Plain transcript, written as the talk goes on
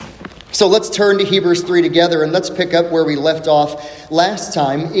So let's turn to Hebrews 3 together, and let's pick up where we left off last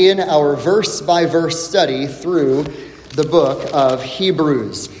time in our verse-by-verse study through the book of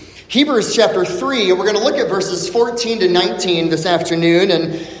Hebrews. Hebrews chapter 3, and we're going to look at verses 14 to 19 this afternoon,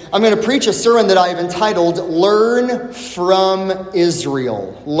 and I'm going to preach a sermon that I have entitled, Learn from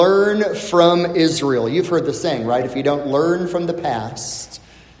Israel. Learn from Israel. You've heard the saying, right? If you don't learn from the past,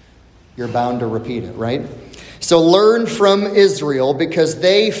 you're bound to repeat it, right? So learn from Israel because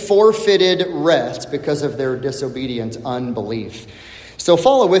they forfeited rest because of their disobedient unbelief. So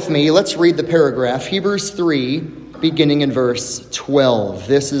follow with me. Let's read the paragraph. Hebrews 3, beginning in verse 12.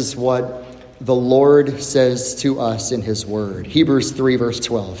 This is what the Lord says to us in his word. Hebrews 3, verse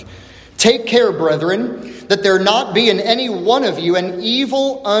 12. Take care, brethren, that there not be in any one of you an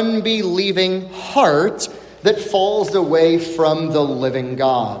evil, unbelieving heart that falls away from the living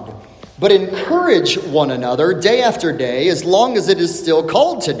God. But encourage one another day after day, as long as it is still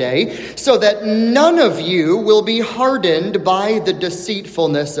called today, so that none of you will be hardened by the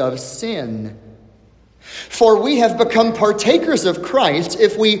deceitfulness of sin. For we have become partakers of Christ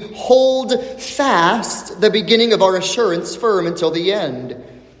if we hold fast the beginning of our assurance firm until the end.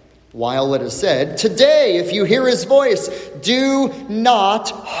 While it is said, today, if you hear his voice, do not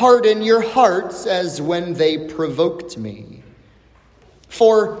harden your hearts as when they provoked me.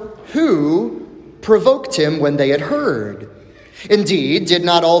 For who provoked him when they had heard? Indeed, did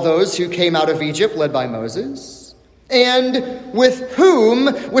not all those who came out of Egypt led by Moses? And with whom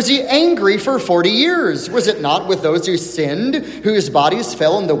was he angry for 40 years? Was it not with those who sinned, whose bodies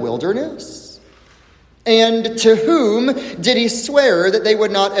fell in the wilderness? And to whom did he swear that they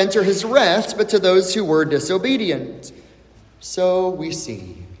would not enter his rest, but to those who were disobedient? So we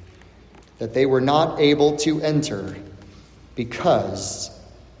see that they were not able to enter because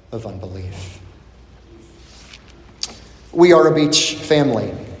of unbelief. We are a beach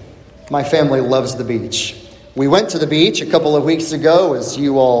family. My family loves the beach. We went to the beach a couple of weeks ago, as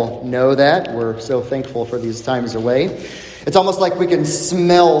you all know that. We're so thankful for these times away. It's almost like we can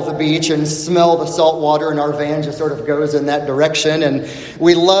smell the beach and smell the salt water, and our van just sort of goes in that direction. And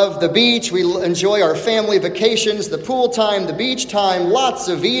we love the beach. We enjoy our family vacations, the pool time, the beach time, lots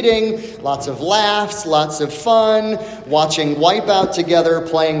of eating, lots of laughs, lots of fun, watching Wipeout together,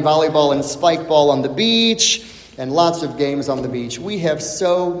 playing volleyball and spike ball on the beach, and lots of games on the beach. We have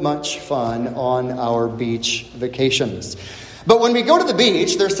so much fun on our beach vacations. But when we go to the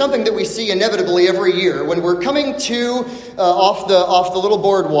beach, there's something that we see inevitably every year. When we're coming to off the little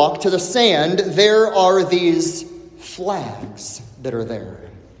boardwalk to the sand, there are these flags that are there.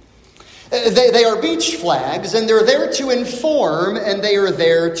 They are beach flags, and they're there to inform, and they are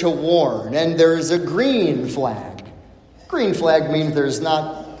there to warn. And there's a green flag. Green flag means there's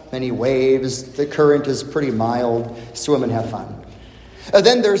not many waves. The current is pretty mild. Swim and have fun.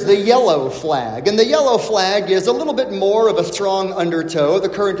 Then there's the yellow flag. And the yellow flag is a little bit more of a strong undertow. The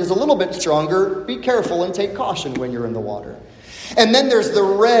current is a little bit stronger. Be careful and take caution when you're in the water. And then there's the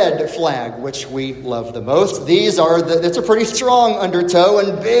red flag, which we love the most. It's a pretty strong undertow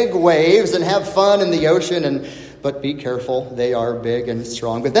and big waves, and have fun in the ocean, but be careful, they are big and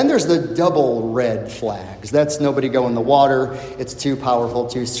strong. But then there's the double red flags. That's nobody go in the water. It's too powerful,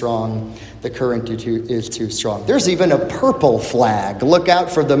 too strong. The current is too strong. There's even a purple flag. Look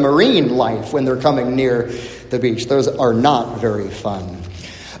out for the marine life when they're coming near the beach. Those are not very fun.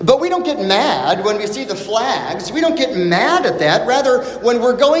 But we don't get mad when we see the flags. We don't get mad at that. Rather, when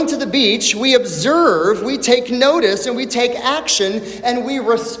we're going to the beach, we observe, we take notice, and we take action, and we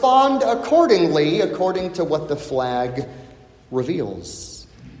respond accordingly, according to what the flag reveals.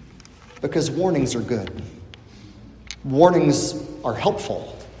 Because warnings are good. Warnings are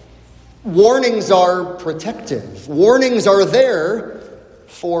helpful. Warnings are protective. Warnings are there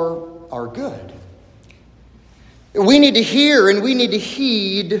for our good. We need to hear and we need to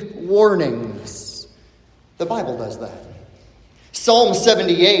heed warnings. The Bible does that. Psalm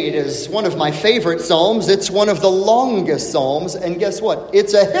 78 is one of my favorite psalms. It's one of the longest psalms. And guess what?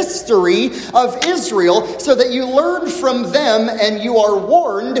 It's a history of Israel so that you learn from them and you are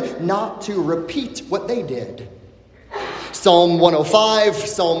warned not to repeat what they did. Psalm 105,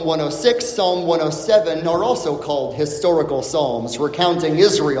 Psalm 106, Psalm 107 are also called historical psalms, recounting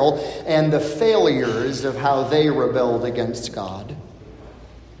Israel and the failures of how they rebelled against God.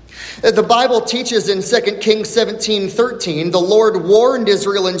 The Bible teaches in 2 Kings 17:13, the Lord warned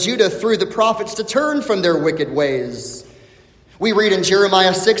Israel and Judah through the prophets to turn from their wicked ways. We read in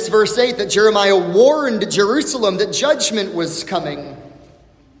Jeremiah 6, verse 8, that Jeremiah warned Jerusalem that judgment was coming.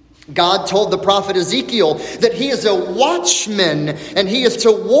 God told the prophet Ezekiel that he is a watchman and he is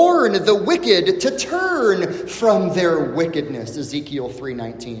to warn the wicked to turn from their wickedness. Ezekiel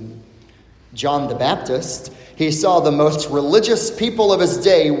 3:19. John the Baptist, he saw the most religious people of his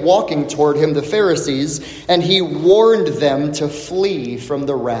day walking toward him, the Pharisees, and he warned them to flee from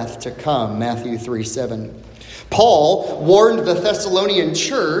the wrath to come, Matthew 3:7. Paul warned the Thessalonian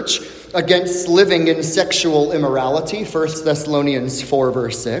church against living in sexual immorality, 1 Thessalonians 4,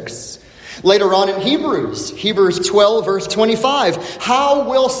 verse 6. Later on in Hebrews 12, verse 25, how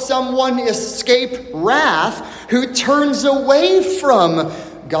will someone escape wrath who turns away from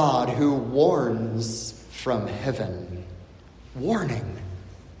God, who warns from heaven? Warning,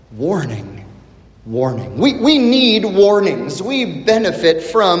 warning, warning. We need warnings. We benefit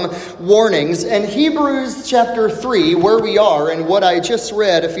from warnings. And Hebrews chapter 3, where we are and what I just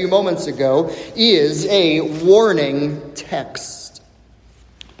read a few moments ago, is a warning text.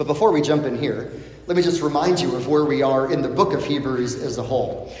 But before we jump in here, let me just remind you of where we are in the book of Hebrews as a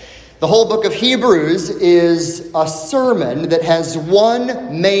whole. The whole book of Hebrews is a sermon that has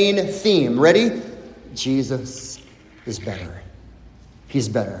one main theme. Ready? Jesus is better. He's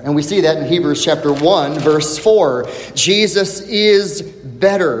better. And we see that in Hebrews chapter 1, verse 4. Jesus is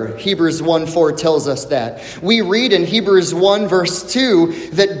better. Hebrews 1:4 tells us that. We read in Hebrews 1, verse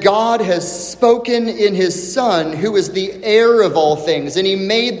 2, that God has spoken in his Son, who is the heir of all things, and he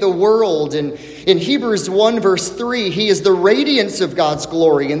made the world. And in Hebrews 1, verse 3, he is the radiance of God's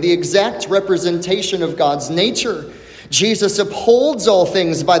glory and the exact representation of God's nature. Jesus upholds all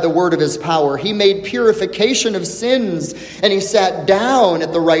things by the word of his power. He made purification of sins, and he sat down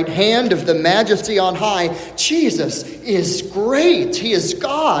at the right hand of the majesty on high. Jesus is great. He is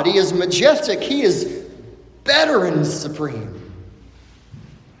God. He is majestic. He is better and supreme.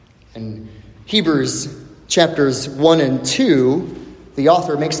 In Hebrews chapters 1 and 2, the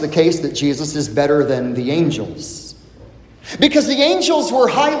author makes the case that Jesus is better than the angels. Because the angels were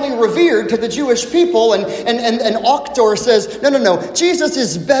highly revered to the Jewish people, and Auctor says, no, Jesus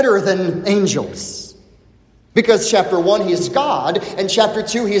is better than angels. Because chapter 1, he's God, and chapter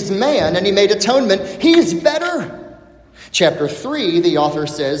 2, he's man, and he made atonement. He's better. Chapter 3, the author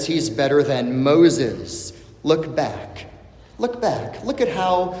says he's better than Moses. Look back. Look back. Look at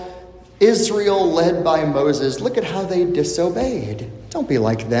how Israel, led by Moses, look at how they disobeyed. Don't be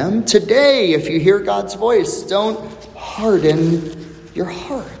like them. Today, if you hear God's voice, don't harden your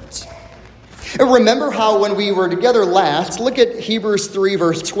heart. Remember how when we were together last, look at Hebrews 3,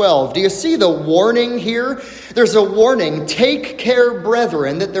 verse 12. Do you see the warning here? There's a warning. Take care,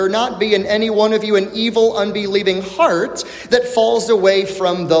 brethren, that there not be in any one of you an evil, unbelieving heart that falls away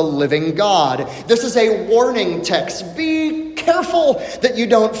from the living God. This is a warning text. Be careful that you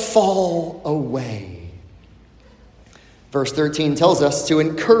don't fall away. Verse 13 tells us to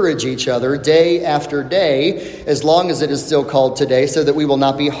encourage each other day after day, as long as it is still called today, so that we will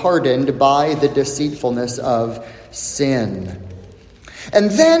not be hardened by the deceitfulness of sin. And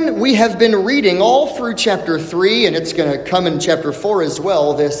then we have been reading all through chapter 3, and it's going to come in chapter 4 as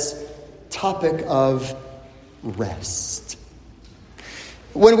well, this topic of rest.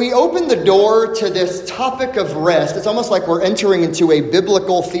 When we open the door to this topic of rest, it's almost like we're entering into a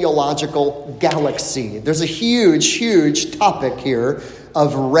biblical theological galaxy. There's a huge, huge topic here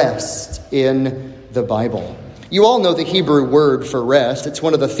of rest in the Bible. You all know the Hebrew word for rest. It's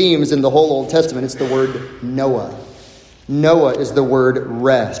one of the themes in the whole Old Testament. It's the word Noah. Noah is the word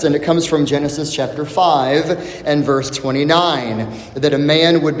rest, and it comes from Genesis chapter 5 and verse 29, that a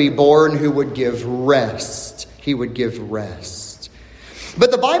man would be born who would give rest. He would give rest. But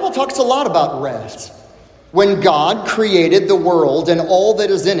the Bible talks a lot about rest. When God created the world and all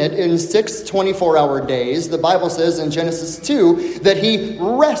that is in it in 6 24-hour days, the Bible says in Genesis 2 that he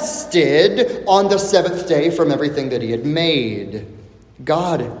rested on the seventh day from everything that he had made.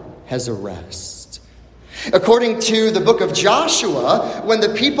 God has a rest. According to the book of Joshua, when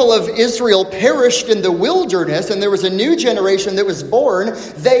the people of Israel perished in the wilderness and there was a new generation that was born,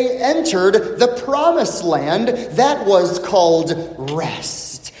 they entered the promised land. That was called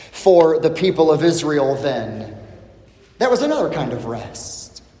rest for the people of Israel then. That was another kind of rest.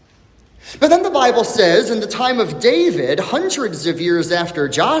 But then the Bible says in the time of David, hundreds of years after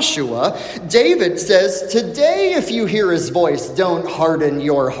Joshua, David says, today if you hear his voice, don't harden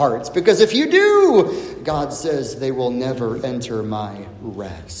your hearts. Because if you do, God says they will never enter my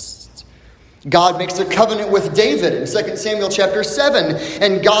rest. God makes a covenant with David in 2 Samuel chapter 7.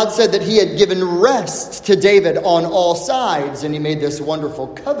 And God said that he had given rest to David on all sides. And he made this wonderful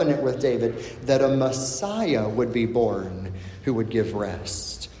covenant with David that a Messiah would be born who would give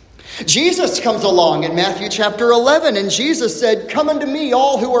rest. Jesus comes along in Matthew chapter 11, and Jesus said, come unto me,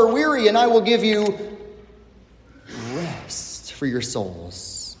 all who are weary, and I will give you rest for your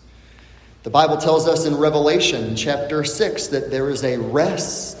souls. The Bible tells us in Revelation chapter 6 that there is a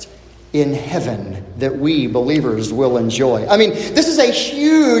rest in heaven that we believers will enjoy. I mean, this is a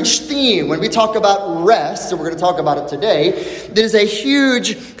huge theme when we talk about rest, and we're going to talk about it today. There is a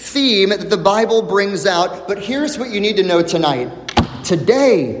huge theme that the Bible brings out, but here's what you need to know tonight.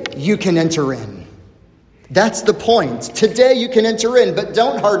 Today, you can enter in. That's the point. Today you can enter in, but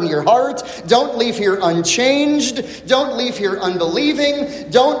don't harden your heart. Don't leave here unchanged. Don't leave here unbelieving.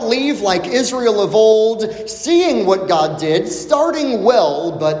 Don't leave like Israel of old, seeing what God did, starting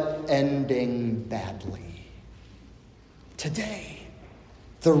well, but ending badly. Today,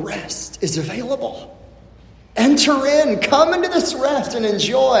 the rest is available. Enter in, come into this rest and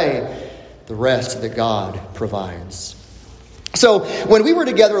enjoy the rest that God provides. So when we were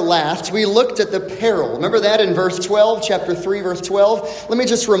together last, we looked at the peril. Remember that in verse 12, chapter 3, verse 12? Let me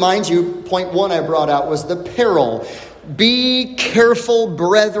just remind you, point 1 I brought out was the peril. Be careful,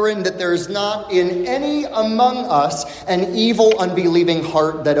 brethren, that there is not in any among us an evil, unbelieving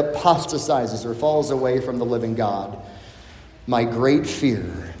heart that apostatizes or falls away from the living God. My great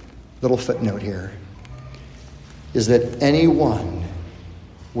fear, little footnote here, is that anyone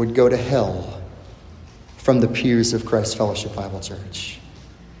would go to hell from the pews of Christ Fellowship Bible Church.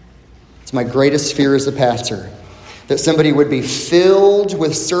 It's my greatest fear as a pastor, that somebody would be filled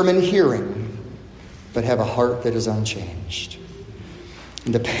with sermon hearing, but have a heart that is unchanged.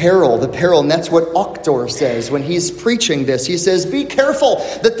 And the peril, and that's what Octor says when he's preaching this. He says, be careful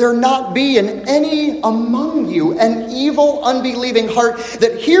that there not be in any among you an evil, unbelieving heart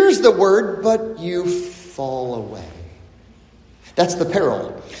that hears the word, but you fall away. That's the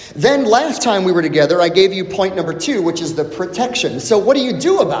peril. Then last time we were together, I gave you point number 2, which is the protection. So what do you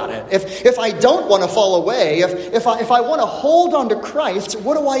do about it? If I don't want to fall away, if I want to hold on to Christ,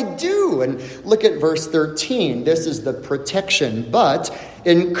 what do I do? And look at verse 13. This is the protection. But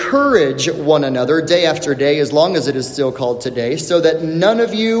encourage one another day after day, as long as it is still called today, so that none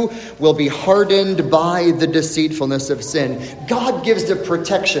of you will be hardened by the deceitfulness of sin. God gives the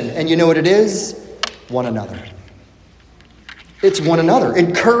protection. And you know what it is? One another. It's one another.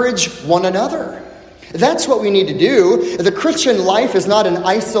 Encourage one another. That's what we need to do. The Christian life is not an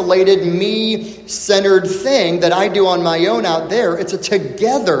isolated, me-centered thing that I do on my own out there. It's a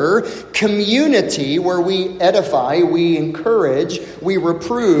together community where we edify, we encourage, we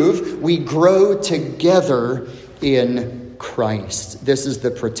reprove, we grow together in Christ. This is the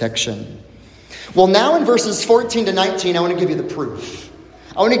protection. Well, now in verses 14 to 19, I want to give you the proof.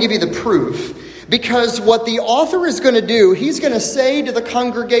 Because what the author is going to do, he's going to say to the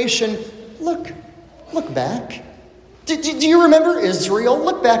congregation, look back. Do you remember Israel?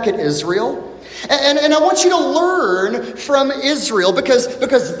 Look back at Israel. And I want you to learn from Israel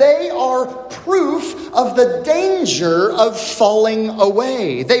because they are proof of the danger of falling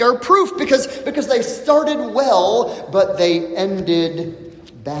away. They are proof because they started well, but they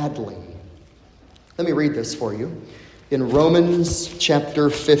ended badly. Let me read this for you. In Romans chapter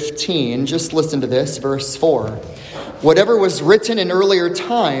 15, just listen to this, verse 4. Whatever was written in earlier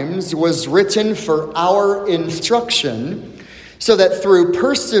times was written for our instruction, so that through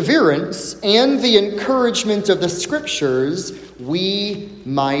perseverance and the encouragement of the Scriptures, we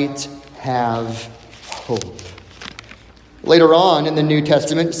might have hope. Later on in the New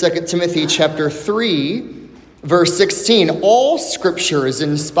Testament, 2 Timothy chapter 3, verse 16, all Scripture is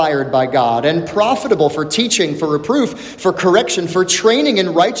inspired by God and profitable for teaching, for reproof, for correction, for training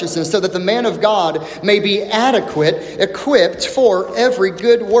in righteousness, so that the man of God may be adequate, equipped for every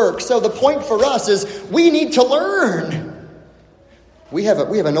good work. So the point for us is we need to learn. We have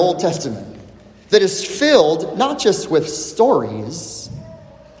an Old Testament that is filled not just with stories,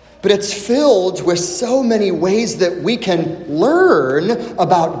 but it's filled with so many ways that we can learn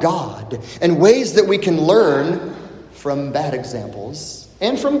about God and ways that we can learn from bad examples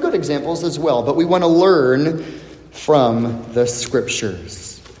and from good examples as well. But we want to learn from the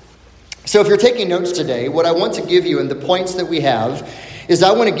Scriptures. So if you're taking notes today, what I want to give you and the points that we have is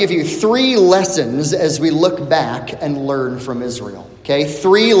I want to give you 3 lessons as we look back and learn from Israel. Okay,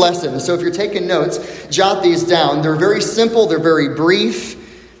 3 lessons. So if you're taking notes, jot these down. They're very simple. They're very brief.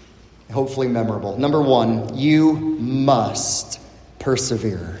 Hopefully memorable. Number 1, you must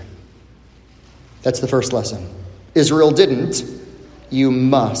persevere. That's the first lesson. Israel didn't. You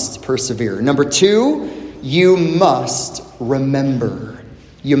must persevere. Number 2, you must remember.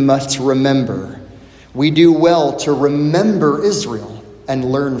 You must remember. We do well to remember Israel and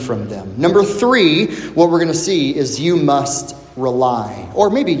learn from them. Number 3, what we're going to see is you must rely. Or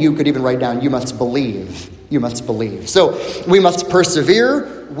maybe you could even write down, you must believe. You must believe. So we must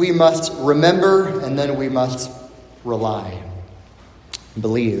persevere, we must remember, and then we must rely.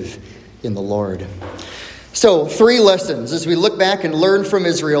 Believe in the Lord. So, 3 lessons as we look back and learn from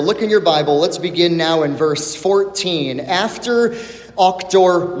Israel. Look in your Bible. Let's begin now in verse 14. After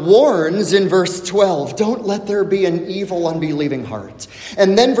Octor warns in verse 12, don't let there be an evil, unbelieving heart.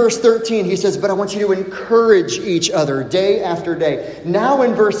 And then verse 13, he says, but I want you to encourage each other day after day. Now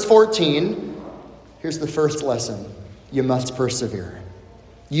in verse 14, here's the first lesson. You must persevere.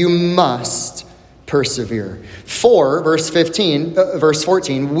 You must persevere. For, verse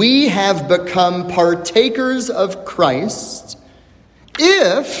 14, we have become partakers of Christ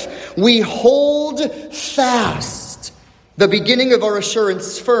if we hold fast the beginning of our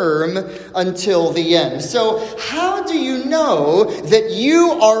assurance firm until the end. So how do you know that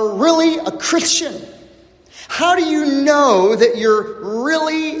you are really a Christian? How do you know that you're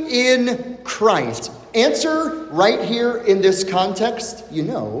really in Christ? Answer right here in this context, you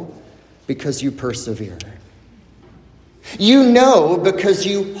know, because you persevere. You know because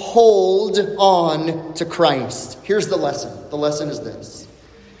you hold on to Christ. Here's the lesson. The lesson is this.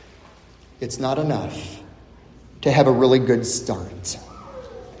 It's not enough to have a really good start.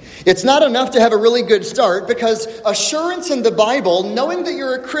 It's not enough to have a really good start because assurance in the Bible, knowing that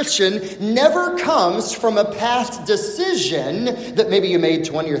you're a Christian, never comes from a past decision that maybe you made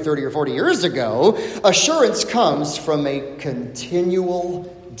 20 or 30 or 40 years ago. Assurance comes from a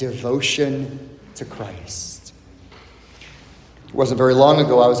continual devotion to Christ. It wasn't very long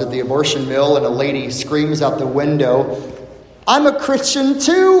ago, I was at the abortion mill and a lady screams out the window, I'm a Christian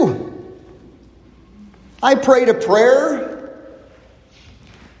too. I prayed a prayer.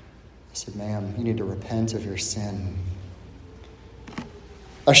 I said, ma'am, you need to repent of your sin.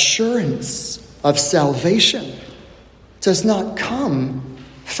 Assurance of salvation does not come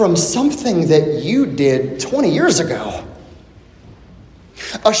from something that you did 20 years ago.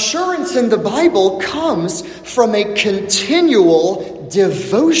 Assurance in the Bible comes from a continual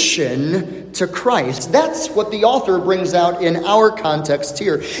devotion to Christ. That's what the author brings out in our context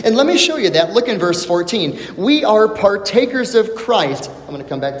here. And let me show you that. Look in verse 14. We are partakers of Christ. I'm going to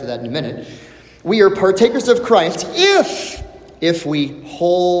come back to that in a minute. We are partakers of Christ if we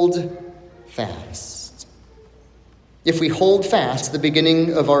hold fast. If we hold fast the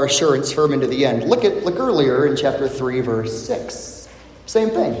beginning of our assurance firm into the end. Look earlier in chapter 3, verse 6. Same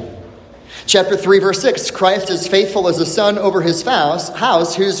thing. Chapter 3, verse 6, Christ is faithful as a son over his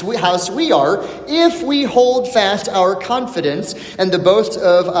house, whose house we are, if we hold fast our confidence and the boast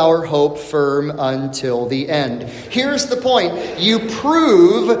of our hope firm until the end. Here's the point. You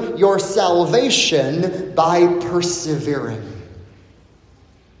prove your salvation by persevering.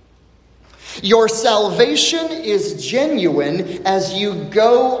 Your salvation is genuine as you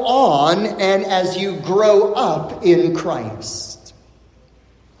go on and as you grow up in Christ.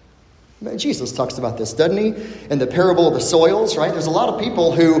 Jesus talks about this, doesn't he? In the parable of the soils, right? There's a lot of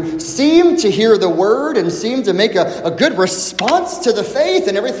people who seem to hear the word and seem to make a good response to the faith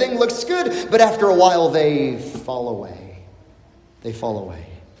and everything looks good. But after a while, they fall away. They fall away.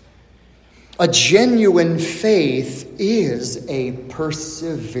 A genuine faith is a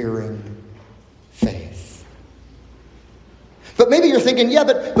persevering faith. But maybe you're thinking, yeah,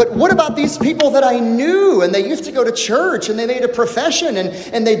 but what about these people that I knew and they used to go to church and they made a profession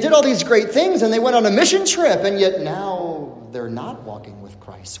and they did all these great things and they went on a mission trip and yet now they're not walking with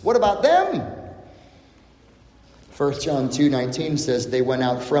Christ. What about them? 1 John 2:19 says they went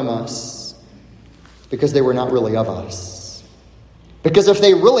out from us because they were not really of us. Because if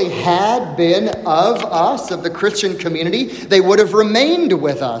they really had been of us, of the Christian community, they would have remained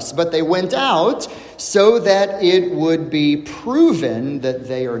with us. But they went out so that it would be proven that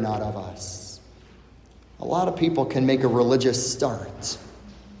they are not of us. A lot of people can make a religious start.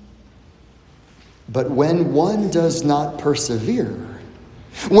 But when one does not persevere,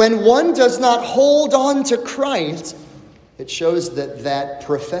 when one does not hold on to Christ, it shows that that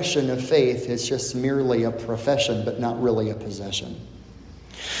profession of faith is just merely a profession, but not really a possession.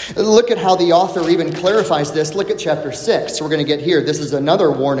 Look at how the author even clarifies this. Look at chapter 6. We're going to get here. This is another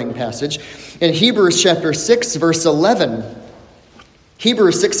warning passage. In Hebrews chapter 6, verse 11.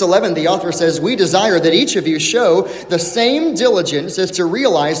 Hebrews 6:11, the author says, we desire that each of you show the same diligence as to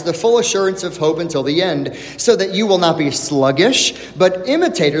realize the full assurance of hope until the end, so that you will not be sluggish, but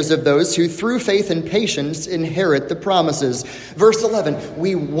imitators of those who through faith and patience inherit the promises. Verse 11,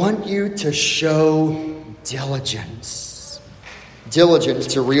 we want you to show diligence. Diligence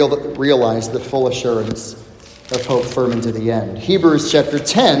to realize the full assurance of hope firm into the end. Hebrews chapter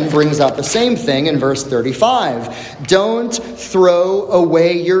 10 brings out the same thing in verse 35. Don't throw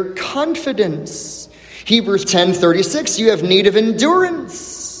away your confidence. Hebrews 10:36, you have need of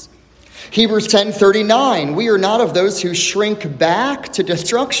endurance. Hebrews 10:39, we are not of those who shrink back to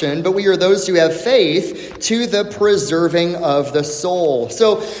destruction, but we are those who have faith to the preserving of the soul.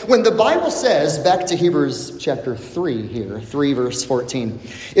 So when the Bible says, back to Hebrews chapter 3 here, 3 verse 14,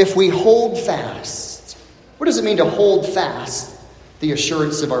 if we hold fast, what does it mean to hold fast the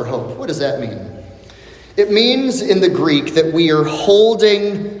assurance of our hope? What does that mean? It means in the Greek that we are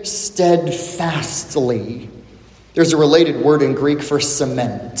holding steadfastly. There's a related word in Greek for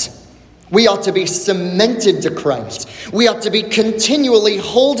cement. We ought to be cemented to Christ. We ought to be continually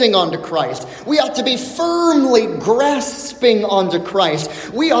holding on to Christ. We ought to be firmly grasping onto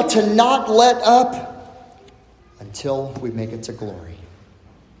Christ. We ought to not let up until we make it to glory.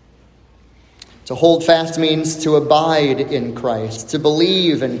 To hold fast means to abide in Christ, to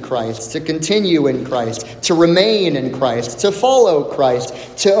believe in Christ, to continue in Christ, to remain in Christ, to follow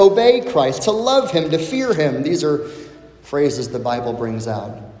Christ, to obey Christ, to love Him, to fear Him. These are phrases the Bible brings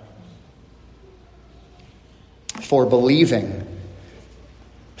out. For believing,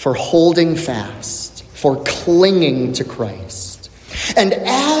 for holding fast, for clinging to Christ. And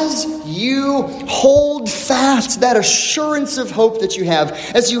as you hold fast that assurance of hope that you have,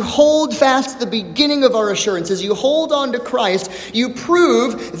 as you hold fast the beginning of our assurance, as you hold on to Christ, you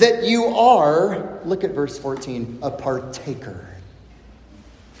prove that you are, look at verse 14, a partaker.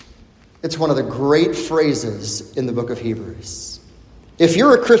 It's one of the great phrases in the book of Hebrews. If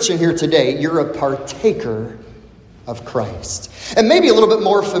you're a Christian here today, you're a partaker of Christ. And maybe a little bit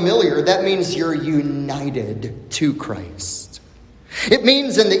more familiar, that means you're united to Christ. It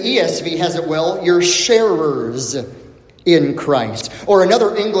means, in the ESV has it well, you're sharers in Christ. Or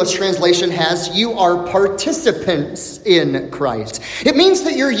another English translation has, you are participants in Christ. It means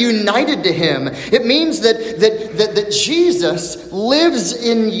that you're united to Him. It means that Jesus lives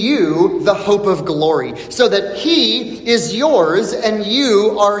in you the hope of glory, so that He is yours and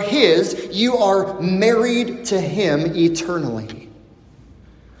you are His. You are married to Him eternally.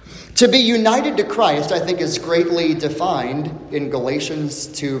 To be united to Christ, I think, is greatly defined in Galatians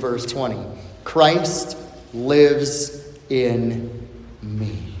 2, verse 20. Christ lives in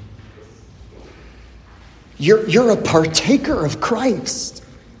me. You're a partaker of Christ.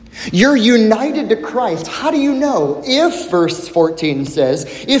 You're united to Christ. How do you know? If, verse 14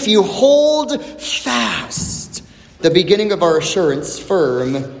 says, if you hold fast the beginning of our assurance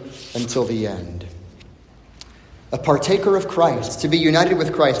firm until the end. A partaker of Christ, to be united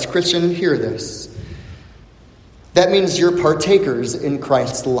with Christ. Christian, hear this. That means you're partakers in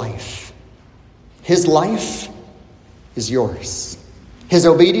Christ's life. His life is yours. His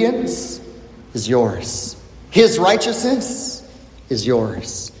obedience is yours. His righteousness is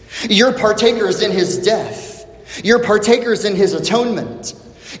yours. You're partakers in His death. You're partakers in His atonement.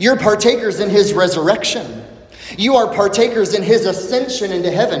 You're partakers in His resurrection. You are partakers in His ascension into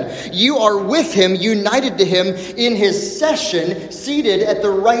heaven. You are with Him, united to Him in His session, seated at the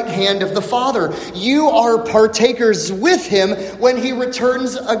right hand of the Father. You are partakers with Him when He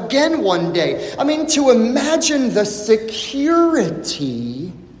returns again one day. I mean, to imagine the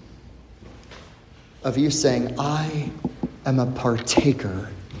security of you saying, I am a partaker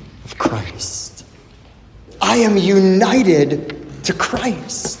of Christ. I am united to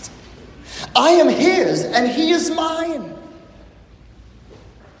Christ. I am His and He is mine.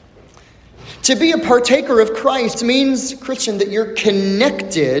 To be a partaker of Christ means, Christian, that you're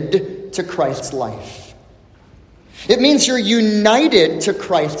connected to Christ's life. It means you're united to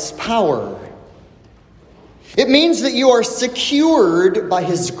Christ's power. It means that you are secured by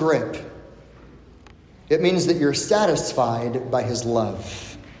His grip. It means that you're satisfied by His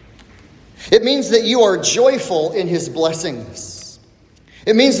love. It means that you are joyful in His blessings.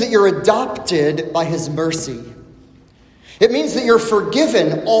 It means that you're adopted by His mercy. It means that you're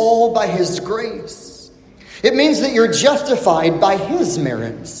forgiven all by His grace. It means that you're justified by His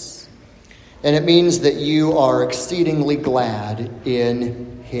merits. And it means that you are exceedingly glad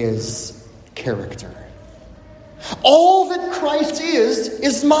in His character. All that Christ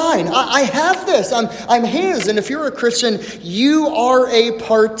is mine. I have this. I'm His. And if you're a Christian, you are a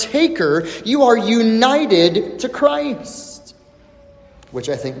partaker. You are united to Christ. Which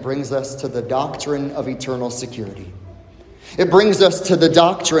I think brings us to the doctrine of eternal security. It brings us to the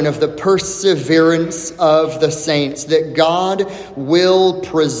doctrine of the perseverance of the saints, that God will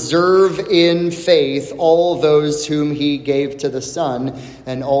preserve in faith all those whom He gave to the Son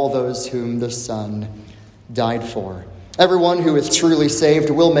and all those whom the Son died for. Everyone who is truly saved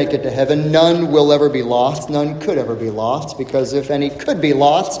will make it to heaven. None will ever be lost. None could ever be lost, because if any could be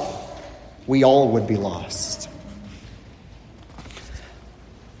lost, we all would be lost.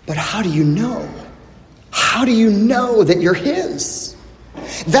 But how do you know? How do you know that you're His?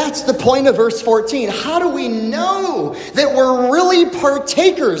 That's the point of verse 14. How do we know that we're really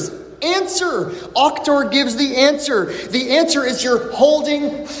partakers? Answer. Octor gives the answer. The answer is you're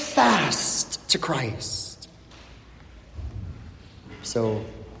holding fast to Christ. So,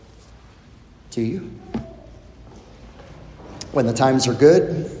 do you? When the times are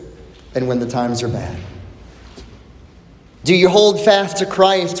good and when the times are bad. Do you hold fast to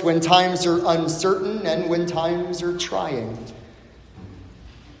Christ when times are uncertain and when times are trying?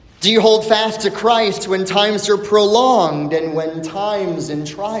 Do you hold fast to Christ when times are prolonged and when times and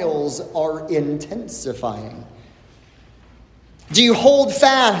trials are intensifying? Do you hold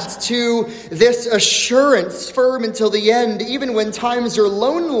fast to this assurance firm until the end, even when times are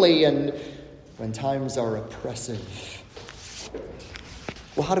lonely and when times are oppressive?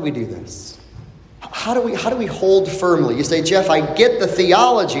 Well, how do we do this? How do we hold firmly? You say, Jeff, I get the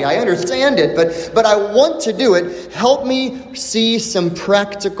theology. I understand it, but I want to do it. Help me see some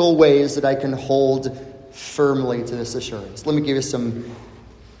practical ways that I can hold firmly to this assurance. Let me give you some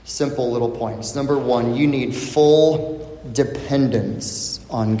simple little points. Number one, you need full dependence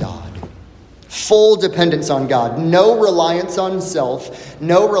on God. Full dependence on God. No reliance on self.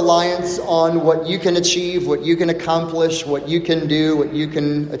 No reliance on what you can achieve, what you can accomplish, what you can do, what you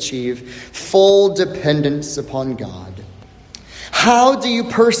can achieve. Full dependence upon God. How do you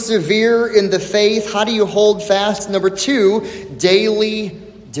persevere in the faith? How do you hold fast? Number two, daily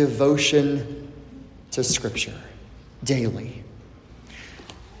devotion to Scripture. Daily.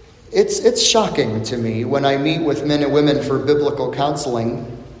 It's shocking to me when I meet with men and women for biblical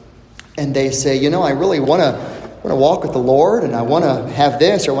counseling and they say, I really want to walk with the Lord, and I want to have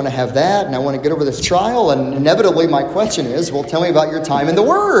this, or I want to have that, and I want to get over this trial. And inevitably my question is, well, tell me about your time in the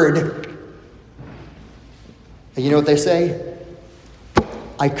Word. And you know what they say?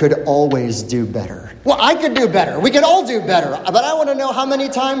 I could always do better. Well, I could do better. We could all do better. But I want to know, how many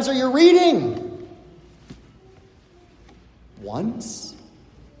times are you reading? Once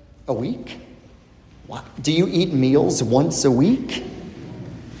a week? What? Do you eat meals once a week?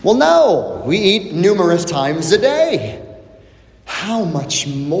 Well, no, we eat numerous times a day. How much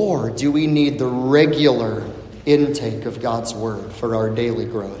more do we need the regular intake of God's Word for our daily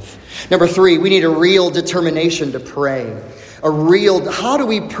growth? Number three, we need a real determination to pray. How do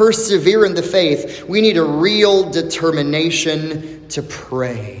we persevere in the faith? We need a real determination to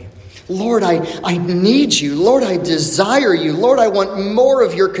pray. Lord, I need you. Lord, I desire you. Lord, I want more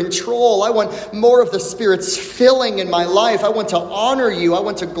of your control. I want more of the Spirit's filling in my life. I want to honor you. I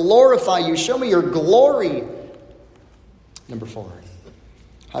want to glorify you. Show me your glory. Number four,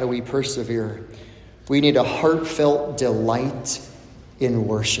 how do we persevere? We need a heartfelt delight in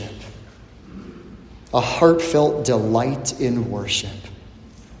worship. A heartfelt delight in worship.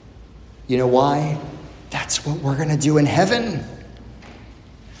 You know why? That's what we're going to do in heaven.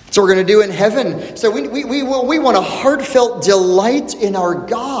 So we're going to do in heaven. So we want a heartfelt delight in our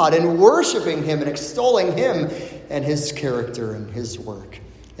God and worshiping Him and extolling Him and His character and His work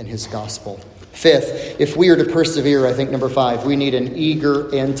and His gospel. Fifth, if we are to persevere, I think number five, we need an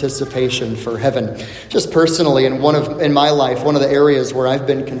eager anticipation for heaven. Just personally, in my life, one of the areas where I've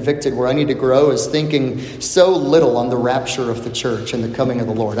been convicted, where I need to grow, is thinking so little on the rapture of the church and the coming of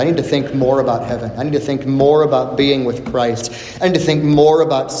the Lord. I need to think more about heaven. I need to think more about being with Christ. I need to think more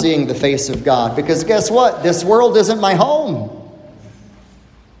about seeing the face of God. Because guess what? This world isn't my home.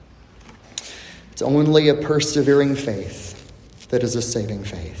 It's only a persevering faith that is a saving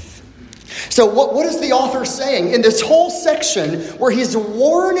faith. So what is the author saying in this whole section where he's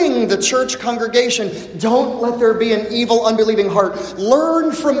warning the church congregation, don't let there be an evil, unbelieving heart.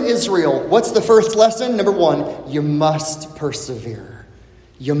 Learn from Israel. What's the first lesson? Number one, you must persevere.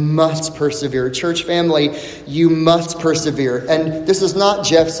 You must persevere. Church family, you must persevere. And this is not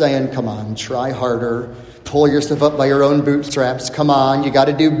Jeff saying, come on, try harder. Pull yourself up by your own bootstraps. Come on, you got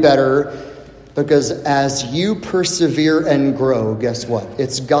to do better. Because as you persevere and grow, guess what?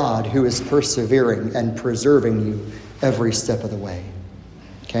 It's God who is persevering and preserving you every step of the way.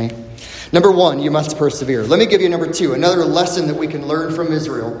 Okay? Number one, you must persevere. Let me give you number two, another lesson that we can learn from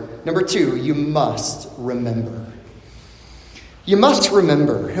Israel. Number two, you must remember. You must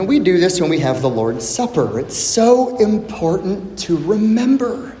remember. And we do this when we have the Lord's Supper. It's so important to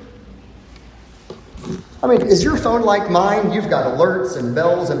remember. I mean, is your phone like mine? You've got alerts and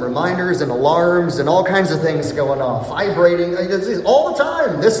bells and reminders and alarms and all kinds of things going off. Vibrating all the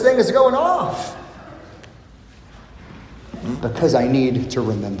time. This thing is going off. Because I need to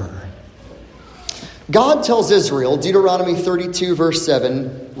remember. God tells Israel, Deuteronomy 32 verse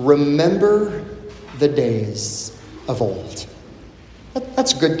 7, remember the days of old.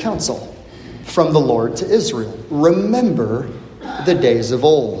 That's good counsel from the Lord to Israel. Remember the days of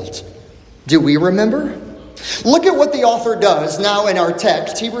old. Do we remember? Look at what the author does now in our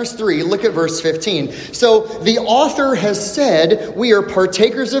text, Hebrews 3, look at verse 15. So the author has said we are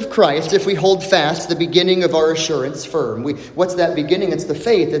partakers of Christ if we hold fast the beginning of our assurance firm. What's that beginning? It's the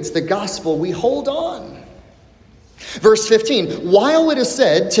faith, it's the gospel. We hold on. Verse 15, while it is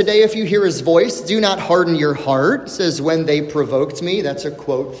said, today if you hear his voice, do not harden your heart, says when they provoked me. That's a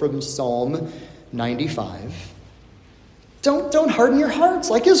quote from Psalm 95. Don't harden your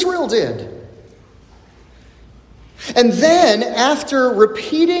hearts like Israel did. And then, after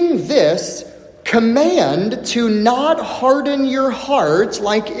repeating this command to not harden your heart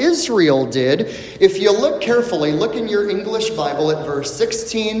like Israel did, if you look carefully, look in your English Bible at verse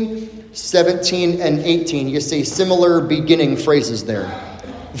 16, 17, and 18. You see similar beginning phrases there.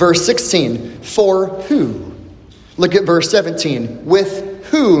 Verse 16, for who? Look at verse 17, with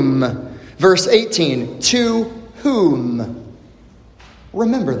whom? Verse 18, to whom?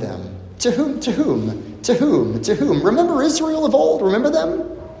 Remember them. To whom? To whom? To whom? To whom? Remember Israel of old? Remember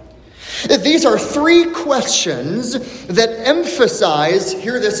them? These are three questions that emphasize,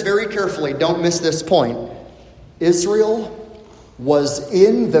 hear this very carefully, don't miss this point. Israel was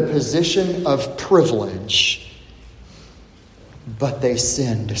in the position of privilege, but they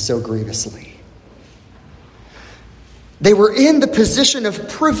sinned so grievously. They were in the position of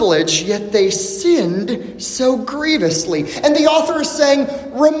privilege, yet they sinned so grievously. And the author is saying,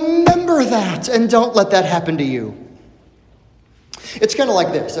 remember that and don't let that happen to you. It's kind of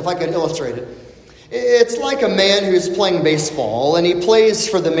like this, if I could illustrate it. It's like a man who's playing baseball and he plays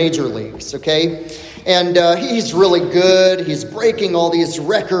for the major leagues, okay? And he's really good. He's breaking all these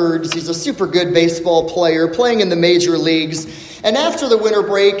records. He's a super good baseball player playing in the major leagues. And after the winter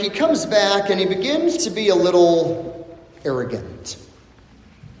break, he comes back and he begins to be a little arrogant.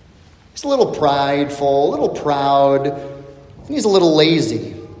 He's a little prideful, a little proud, and he's a little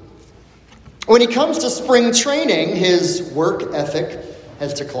lazy. When he comes to spring training, his work ethic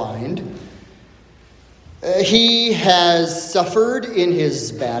has declined. He has suffered in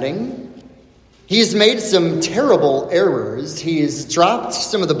his batting. He's made some terrible errors. He's dropped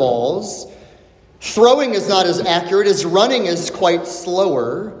some of the balls. Throwing is not as accurate. His running is quite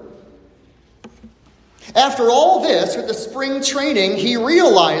slower. After all this, with the spring training, he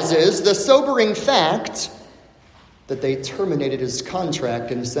realizes the sobering fact that they terminated his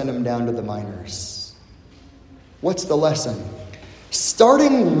contract and sent him down to the minors. What's the lesson?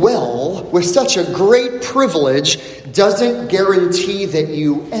 Starting well with such a great privilege doesn't guarantee that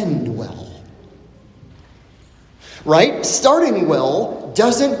you end well. Right? Starting well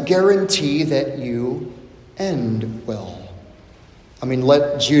doesn't guarantee that you end well. I mean,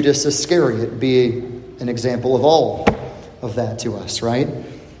 let Judas Iscariot be an example of all of that to us, right?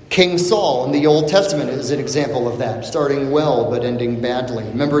 King Saul in the Old Testament is an example of that, starting well but ending badly.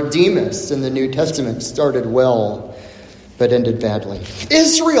 Remember Demas in the New Testament started well but ended badly.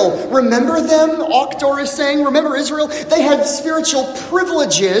 Israel, remember them? Oktor is saying, remember Israel? They had spiritual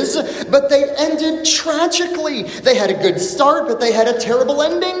privileges, but they ended tragically. They had a good start, but they had a terrible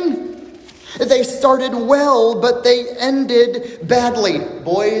ending. They started well, but they ended badly.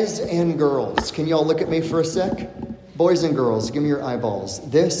 Boys and girls, can y'all look at me for a sec? Boys and girls, give me your eyeballs.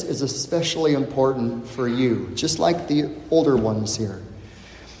 This is especially important for you, just like the older ones here.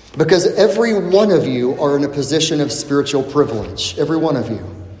 Because every one of you are in a position of spiritual privilege. Every one of you.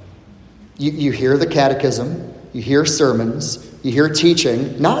 You hear the catechism, you hear sermons, you hear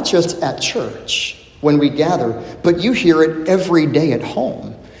teaching, not just at church when we gather, but you hear it every day at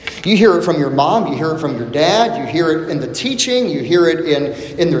home. You hear it from your mom, you hear it from your dad, you hear it in the teaching, you hear it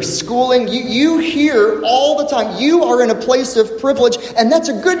in their schooling. You hear all the time. You are in a place of privilege, and that's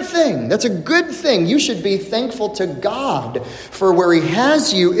a good thing. That's a good thing. You should be thankful to God for where he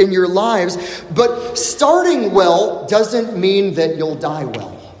has you in your lives. But starting well doesn't mean that you'll die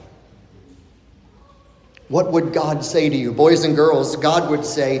well. What would God say to you? Boys and girls, God would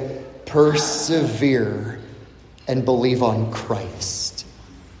say, persevere and believe on Christ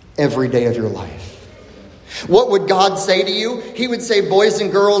every day of your life. What would God say to you? He would say, boys and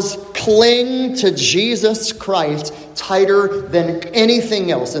girls, cling to Jesus Christ tighter than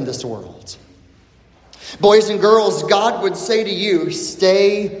anything else in this world. Boys and girls, God would say to you,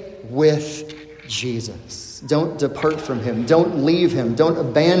 stay with Jesus. Don't depart from him. Don't leave him. Don't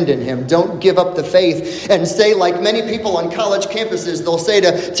abandon him. Don't give up the faith and say, like many people on college campuses, they'll say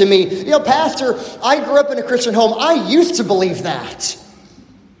to me, Pastor, I grew up in a Christian home. I used to believe that.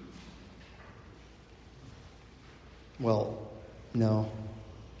 Well, no,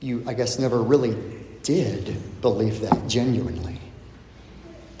 you, I guess, never really did believe that genuinely.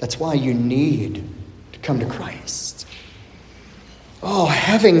 That's why you need to come to Christ. Oh,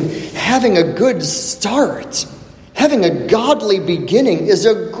 having a good start, having a godly beginning is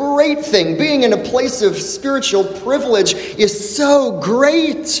a great thing. Being in a place of spiritual privilege is so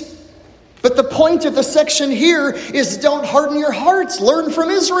great. But the point of the section here is don't harden your hearts. Learn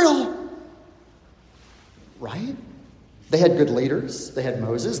from Israel. Right? They had good leaders. They had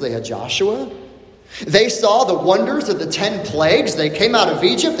Moses. They had Joshua. They saw the wonders of the 10 plagues. They came out of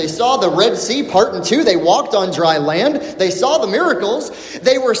Egypt. They saw the Red Sea part in two. They walked on dry land. They saw the miracles.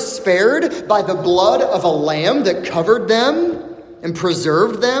 They were spared by the blood of a lamb that covered them and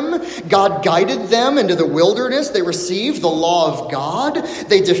preserved them. God guided them into the wilderness. They received the law of God.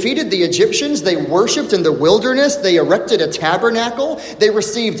 They defeated the Egyptians. They worshiped in the wilderness. They erected a tabernacle. They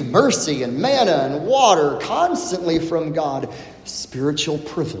received mercy and manna and water constantly from God. Spiritual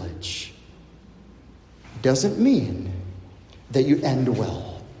privilege doesn't mean that you end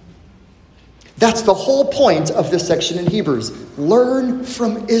well. That's the whole point of this section in Hebrews. Learn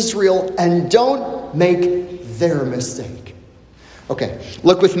from Israel and don't make their mistake. Okay,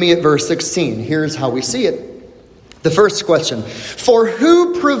 look with me at verse 16. Here's how we see it. The first question, for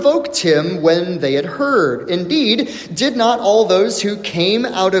who provoked him when they had heard? Indeed, did not all those who came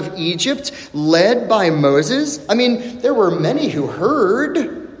out of Egypt led by Moses? I mean, there were many who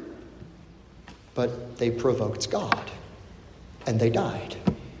heard, but they provoked God, and they died.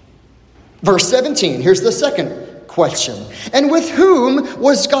 Verse 17, here's the second question. And with whom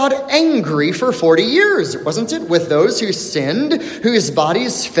was God angry for 40 years? Wasn't it with those who sinned, whose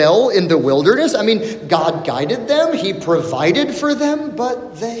bodies fell in the wilderness? I mean, God guided them, he provided for them,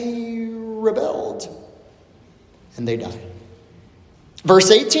 but they rebelled, and they died.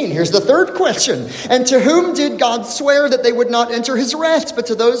 Verse 18, here's the third question. And to whom did God swear that they would not enter his rest, but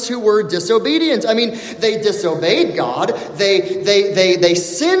to those who were disobedient? I mean, they disobeyed God, they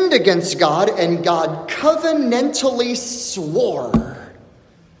sinned against God, and God covenantally swore,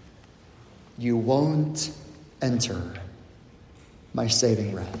 you won't enter my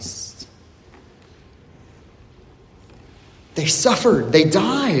saving rest. They suffered, they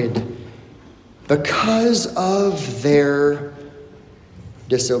died because of their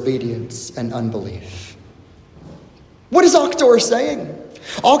disobedience and unbelief. What is Octor saying?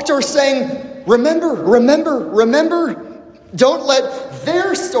 Octor's saying, remember. Don't let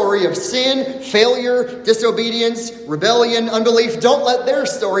their story of sin, failure, disobedience, rebellion, unbelief, don't let their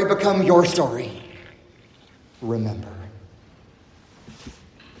story become your story. Remember.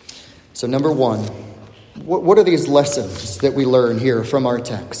 So number one, what are these lessons that we learn here from our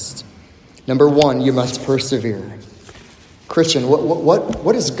text? Number one, you must persevere. Christian,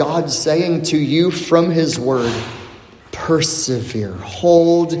 what is God saying to you from his word? Persevere.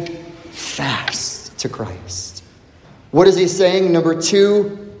 Hold fast to Christ. What is he saying? Number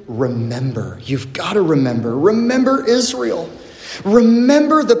two, remember. You've got to remember. Remember Israel.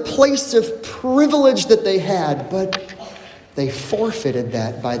 Remember the place of privilege that they had, but they forfeited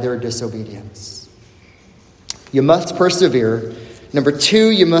that by their disobedience. You must persevere. Number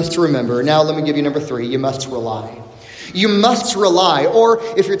two, you must remember. Now let me give you number three. You must rely. You must rely, or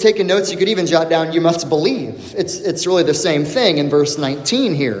if you're taking notes, you could even jot down, you must believe. It's really the same thing in verse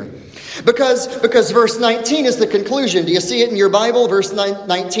 19 here. Because verse 19 is the conclusion. Do you see it in your Bible? Verse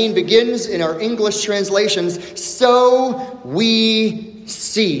 19 begins in our English translations, so we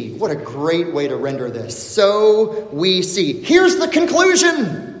see. What a great way to render this. So we see. Here's the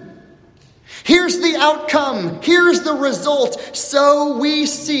conclusion. Here's the outcome. Here's the result. So we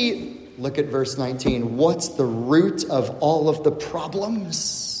see. Look at verse 19. What's the root of all of the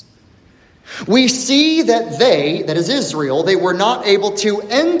problems? We see that they, that is Israel, they were not able to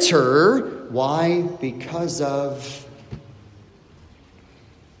enter. Why? Because of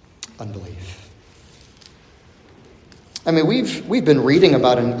unbelief. I mean, we've been reading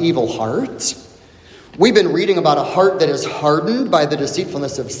about an evil heart. We've been reading about a heart that is hardened by the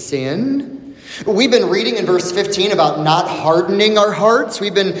deceitfulness of sin. We've been reading in verse 15 about not hardening our hearts.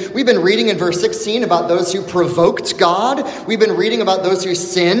 We've been reading in verse 16 about those who provoked God. We've been reading about those who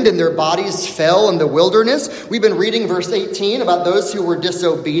sinned and their bodies fell in the wilderness. We've been reading verse 18 about those who were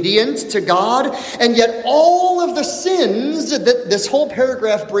disobedient to God. And yet all of the sins that this whole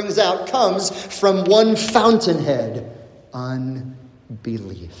paragraph brings out comes from one fountainhead: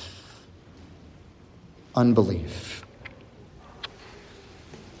 unbelief. Unbelief.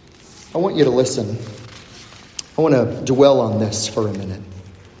 I want you to listen. I want to dwell on this for a minute.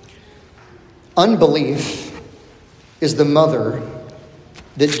 Unbelief is the mother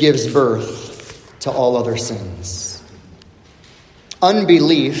that gives birth to all other sins.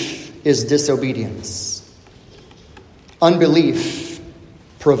 Unbelief is disobedience. Unbelief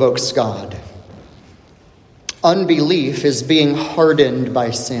provokes God. Unbelief is being hardened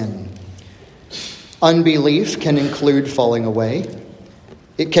by sin. Unbelief can include falling away.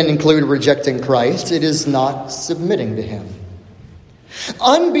 It can include rejecting Christ. It is not submitting to him.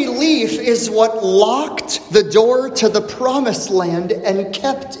 Unbelief is what locked the door to the promised land and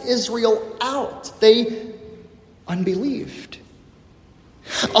kept Israel out. They unbelieved.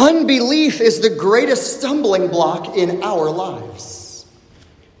 Unbelief is the greatest stumbling block in our lives.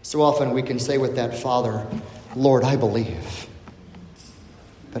 So often we can say with that father, Lord, I believe,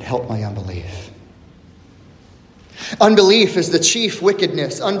 but help my unbelief. Unbelief is the chief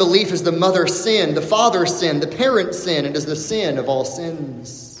wickedness. Unbelief is the mother's sin, the father's sin, the parent's sin. It is the sin of all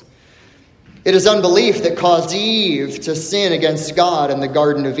sins. It is unbelief that caused Eve to sin against God in the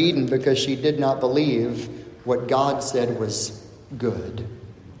Garden of Eden because she did not believe what God said was good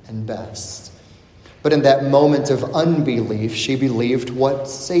and best. But in that moment of unbelief, she believed what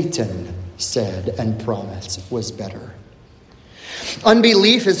Satan said and promised was better.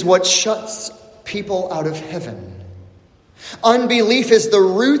 Unbelief is what shuts people out of heaven. Unbelief is the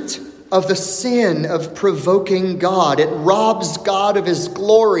root of the sin of provoking God. It robs God of his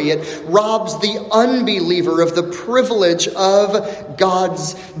glory. It robs the unbeliever of the privilege of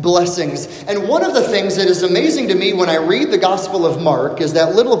God's blessings. And one of the things that is amazing to me when I read the Gospel of Mark is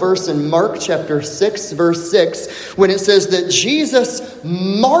that little verse in Mark chapter 6, verse 6, when it says that Jesus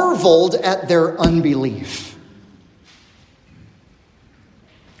marveled at their unbelief.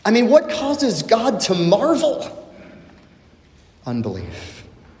 I mean, what causes God to marvel? Unbelief.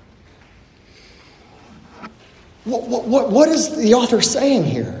 What is the author saying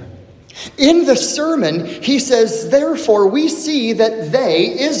here? In the sermon, he says, therefore we see that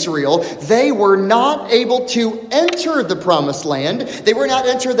they, Israel, they were not able to enter the promised land. They were not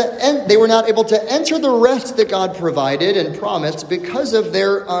able to enter the rest that God provided and promised because of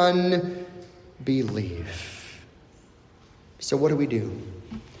their unbelief. So what do?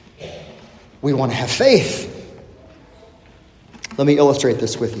 We want to have faith. Let me illustrate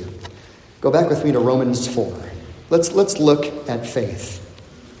this with you. Go back with me to Romans 4. Let's look at faith.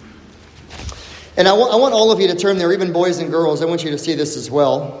 And I want all of you to turn there, even boys and girls. I want you to see this as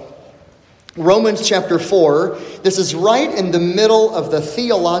well. Romans chapter 4. This is right in the middle of the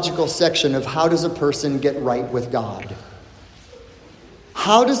theological section of how does a person get right with God?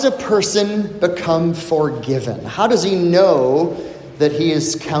 How does a person become forgiven? How does he know that he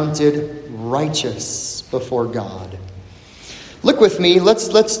is counted righteous before God? Look with me.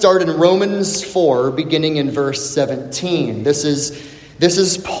 Let's start in Romans 4, beginning in verse 17. This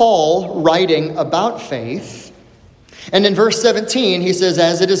is Paul writing about faith. And in verse 17, he says,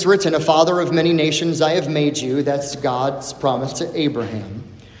 as it is written, a father of many nations I have made you. That's God's promise to Abraham.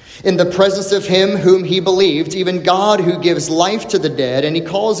 In the presence of him whom he believed, even God who gives life to the dead, and he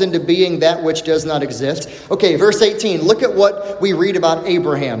calls into being that which does not exist. Okay, verse 18, look at what we read about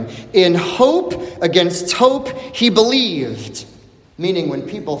Abraham. In hope against hope, he believed. Meaning when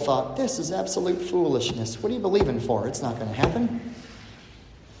people thought, this is absolute foolishness. What are you believing for? It's not going to happen.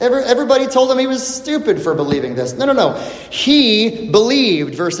 Everybody told him he was stupid for believing this. No. He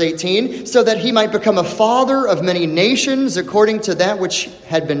believed, verse 18, so that he might become a father of many nations, according to that which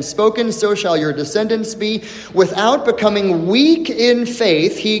had been spoken, so shall your descendants be. Without becoming weak in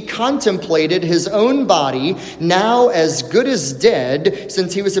faith, he contemplated his own body, now as good as dead,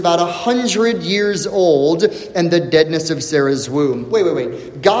 since he was about 100 years old, and the deadness of Sarah's womb.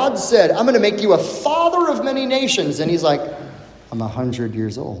 Wait. God said, I'm going to make you a father of many nations. And he's like, I'm 100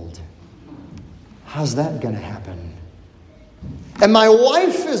 years old. How's that going to happen? And my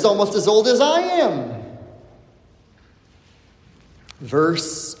wife is almost as old as I am.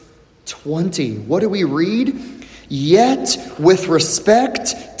 Verse 20. What do we read? Yet with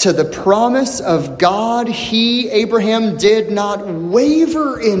respect to the promise of God, Abraham, did not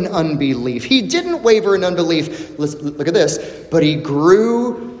waver in unbelief. He didn't waver in unbelief. Look at this. But he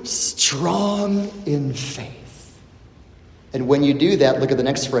grew strong in faith. And when you do that, look at the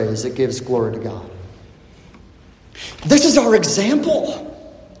next phrase. It gives glory to God. This is our example.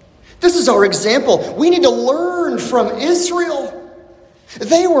 This is our example. We need to learn from Israel.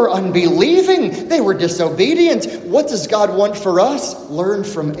 They were unbelieving. They were disobedient. What does God want for us? Learn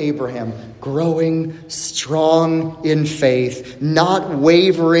from Abraham. Growing strong in faith, not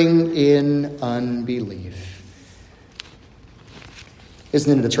wavering in unbelief.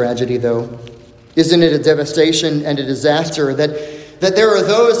 Isn't it a tragedy, though? Isn't it a devastation and a disaster that there are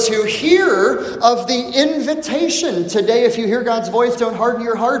those who hear of the invitation today? If you hear God's voice, don't harden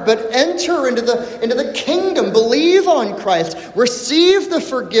your heart, but enter into the kingdom. Believe on Christ. Receive the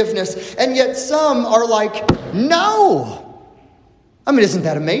forgiveness. And yet some are like, no. I mean, isn't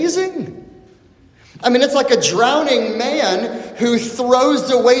that amazing? I mean, it's like a drowning man who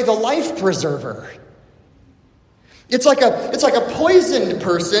throws away the life preserver. It's like a poisoned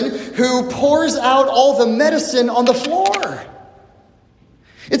person who pours out all the medicine on the floor.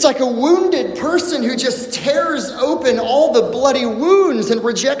 It's like a wounded person who just tears open all the bloody wounds and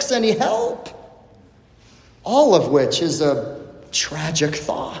rejects any help. All of which is a tragic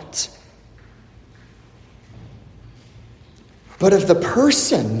thought. But if the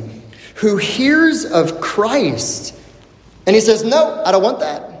person who hears of Christ and he says, no, I don't want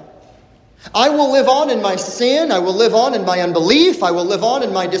that. I will live on in my sin. I will live on in my unbelief. I will live on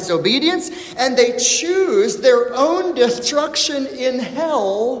in my disobedience. And they choose their own destruction in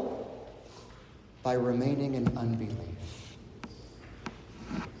hell by remaining in unbelief.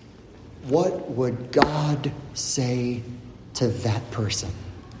 What would God say to that person?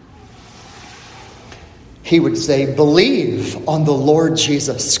 He would say, believe on the Lord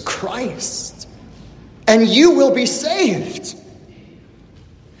Jesus Christ, and you will be saved.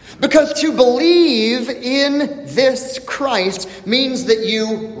 Because to believe in this Christ means that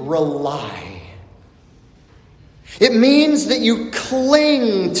you rely. It means that you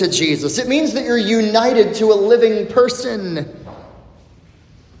cling to Jesus. It means that you're united to a living person.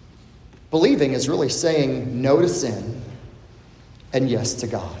 Believing is really saying no to sin and yes to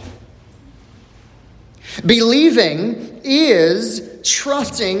God. Believing is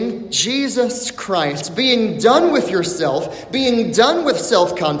trusting Jesus Christ, being done with yourself, being done with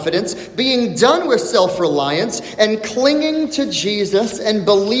self-confidence, being done with self-reliance, and clinging to Jesus and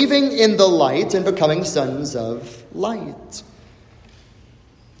believing in the light and becoming sons of light.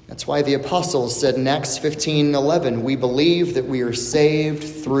 That's why the apostles said in Acts 15:11, we believe that we are saved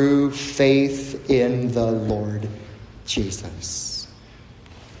through faith in the Lord Jesus.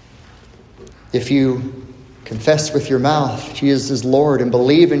 If you confess with your mouth Jesus is Lord and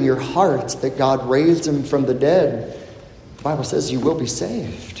believe in your heart that God raised him from the dead, the Bible says you will be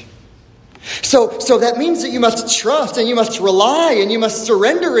saved. So that means that you must trust and you must rely and you must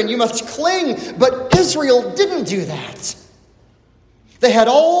surrender and you must cling. But Israel didn't do that. They had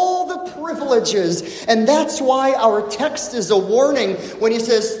all the privileges, and that's why our text is a warning when he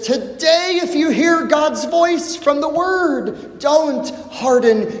says, today if you hear God's voice from the word, don't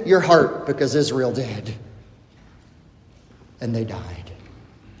harden your heart, because Israel did. And they died,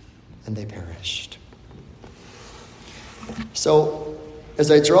 and they perished. So,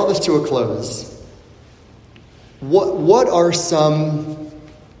 as I draw this to a close, what are some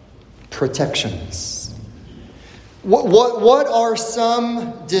protections? What are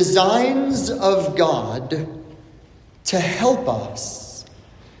some designs of God to help us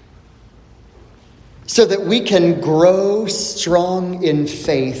so that we can grow strong in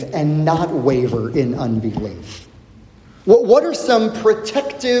faith and not waver in unbelief? What are some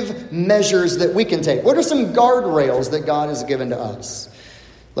protective measures that we can take? What are some guardrails that God has given to us?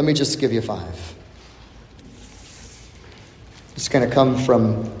 Let me just give you 5. It's going to come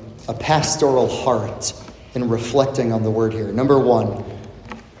from a pastoral heart in reflecting on the word here. Number 1,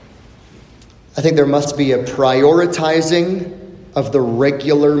 I think there must be a prioritizing of the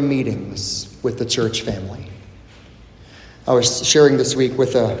regular meetings with the church family. I was sharing this week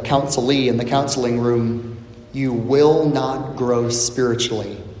with a counselee in the counseling room. You will not grow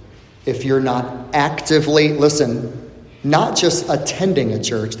spiritually if you're not actively, listen, not just attending a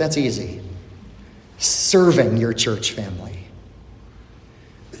church, that's easy, serving your church family.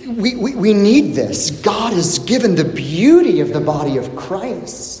 We need this. God has given the beauty of the body of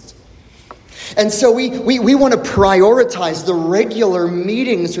Christ. And so we want to prioritize the regular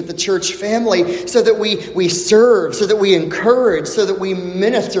meetings with the church family so that we serve, so that we encourage, so that we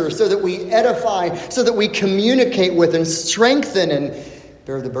minister, so that we edify, so that we communicate with and strengthen and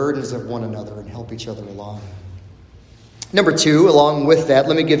bear the burdens of one another and help each other along. Number 2, along with that,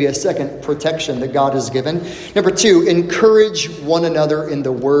 let me give you a second protection that God has given. Number 2, encourage one another in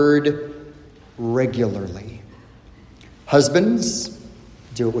the word regularly. Husbands,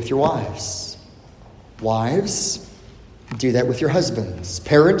 do it with your wives. Wives, do that with your husbands.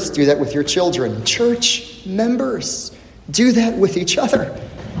 Parents, do that with your children. Church members, do that with each other.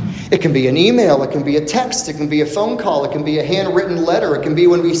 It can be an email, it can be a text, it can be a phone call, it can be a handwritten letter, it can be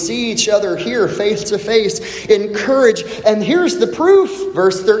when we see each other here face to face. Encourage, and here's the proof,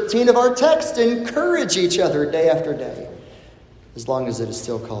 verse 13 of our text, encourage each other day after day, as long as it is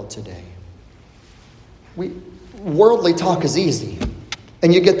still called today. Worldly talk is easy,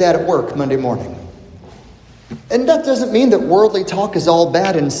 and you get that at work Monday morning. And that doesn't mean that worldly talk is all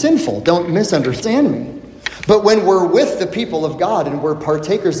bad and sinful, don't misunderstand me. But when we're with the people of God and we're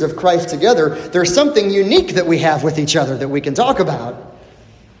partakers of Christ together, there's something unique that we have with each other that we can talk about.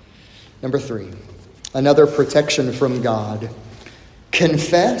 Number 3, Another protection from God.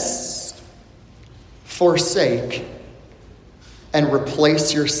 Confess, forsake, and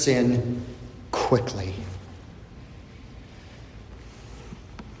replace your sin quickly.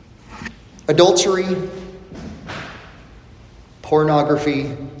 Adultery,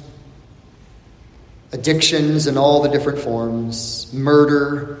 pornography, addictions in all the different forms,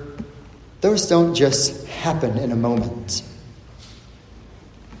 murder, those don't just happen in a moment.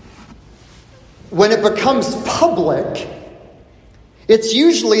 When it becomes public, it's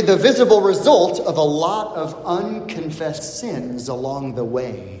usually the visible result of a lot of unconfessed sins along the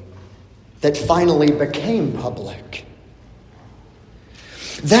way that finally became public.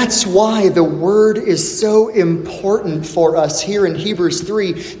 That's why the word is so important for us here in Hebrews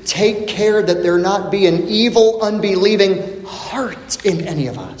 3. Take care that there not be an evil, unbelieving heart in any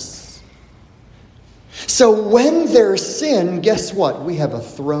of us. So when there's sin, guess what? We have a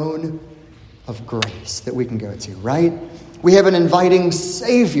throne of grace that we can go to, right? We have an inviting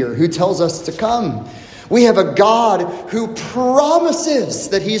Savior who tells us to come. We have a God who promises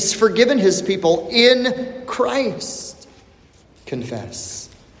that he's forgiven his people in Christ. Confess,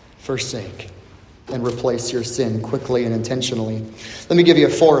 forsake, and replace your sin quickly and intentionally. Let me give you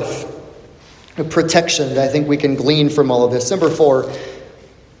a fourth protection that I think we can glean from all of this. Number 4,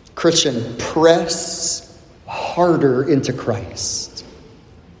 Christian, press harder into Christ.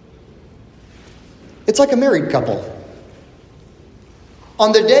 It's like a married couple.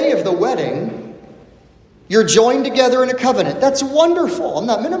 On the day of the wedding, you're joined together in a covenant. That's wonderful. I'm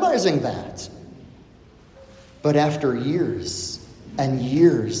not minimizing that. But after years and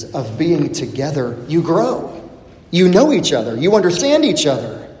years of being together, you grow. You know each other. You understand each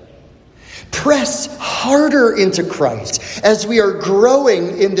other. Press harder into Christ as we are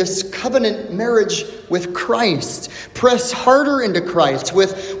growing in this covenant marriage with Christ. Press harder into Christ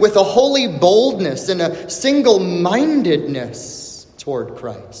with a holy boldness and a single-mindedness toward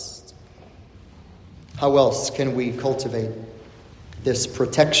Christ. How else can we cultivate this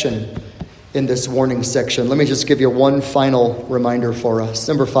protection in this warning section? Let me just give you one final reminder for us.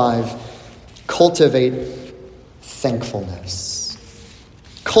 Number 5, cultivate thankfulness.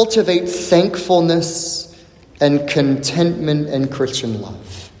 Cultivate thankfulness and contentment and Christian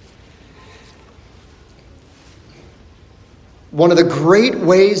love. One of the great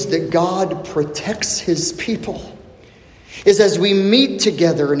ways that God protects his people is as we meet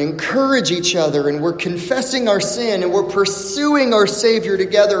together and encourage each other, and we're confessing our sin, and we're pursuing our Savior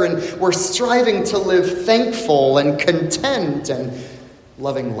together, and we're striving to live thankful and content and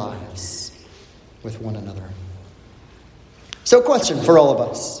loving lives with one another. So, question for all of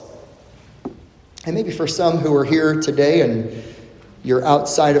us, and maybe for some who are here today and you're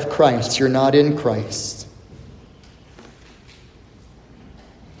outside of Christ, you're not in Christ.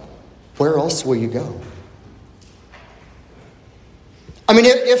 Where else will you go? I mean,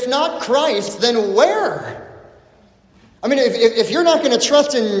 if not Christ, then where? I mean, if you're not going to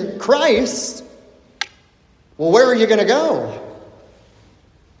trust in Christ, well, where are you going to go?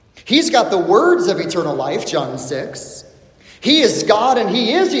 He's got the words of eternal life, John 6. He is God and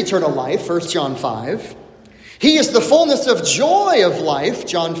he is eternal life, 1 John 5. He is the fullness of joy of life,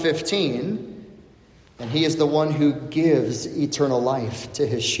 John 15. And he is the one who gives eternal life to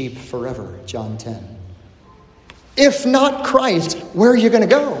his sheep forever, John 10. If not Christ, where are you going to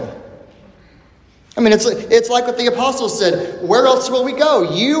go? I mean, it's like what the apostles said. Where else will we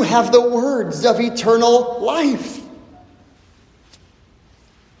go? You have the words of eternal life.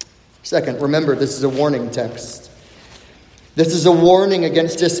 Second, remember, this is a warning text. This is a warning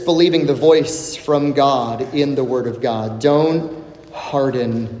against disbelieving the voice from God in the Word of God. Don't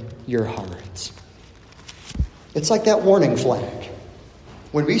harden your heart. It's like that warning flag.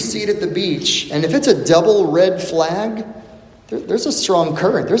 When we see it at the beach, and if it's a double red flag, there's a strong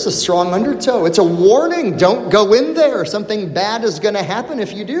current. There's a strong undertow. It's a warning. Don't go in there. Something bad is going to happen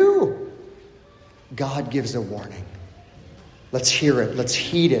if you do. God gives a warning. Let's hear it. Let's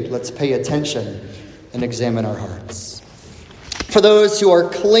heed it. Let's pay attention and examine our hearts. For those who are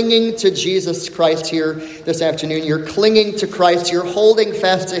clinging to Jesus Christ here this afternoon, you're clinging to Christ, you're holding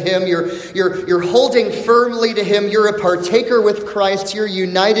fast to him, you're holding firmly to him, you're a partaker with Christ, you're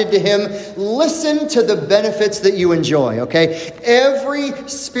united to him. Listen to the benefits that you enjoy, okay? Every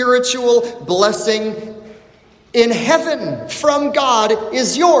spiritual blessing in heaven from God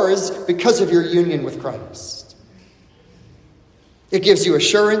is yours because of your union with Christ. It gives you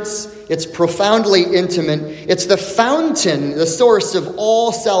assurance. It's profoundly intimate. It's the fountain, the source of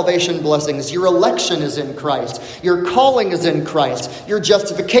all salvation blessings. Your election is in Christ. Your calling is in Christ. Your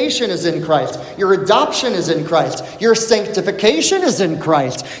justification is in Christ. Your adoption is in Christ. Your sanctification is in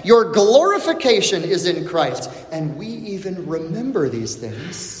Christ. Your glorification is in Christ. And we even remember these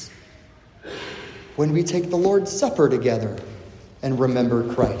things when we take the Lord's Supper together and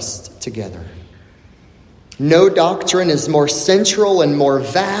remember Christ together. No doctrine is more central and more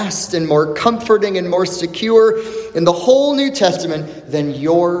vast and more comforting and more secure in the whole New Testament than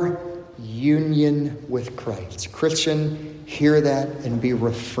your union with Christ. Christian, hear that and be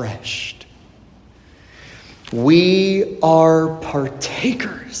refreshed. We are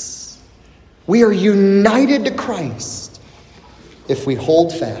partakers. We are united to Christ if we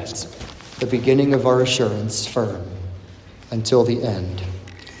hold fast the beginning of our assurance firm until the end.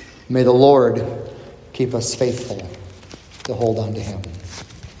 May the Lord keep us faithful to hold on to him.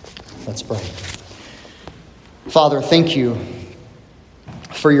 Let's pray. Father, thank you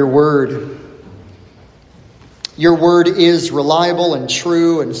for your word. Your word is reliable and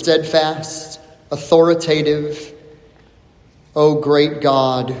true and steadfast, authoritative. O great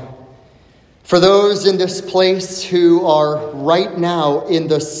God, for those in this place who are right now in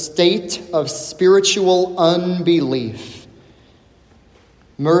the state of spiritual unbelief,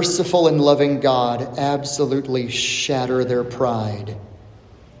 merciful and loving God, absolutely shatter their pride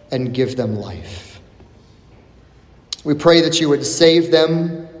and give them life. We pray that you would save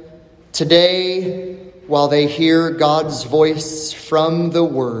them today while they hear God's voice from the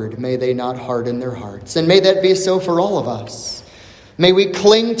word. May they not harden their hearts. And may that be so for all of us. May we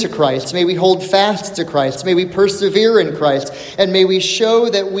cling to Christ. May we hold fast to Christ. May we persevere in Christ. And may we show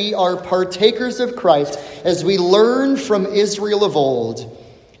that we are partakers of Christ as we learn from Israel of old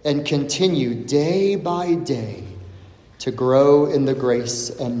and continue day by day to grow in the grace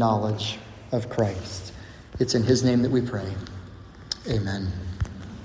and knowledge of Christ. It's in his name that we pray. Amen.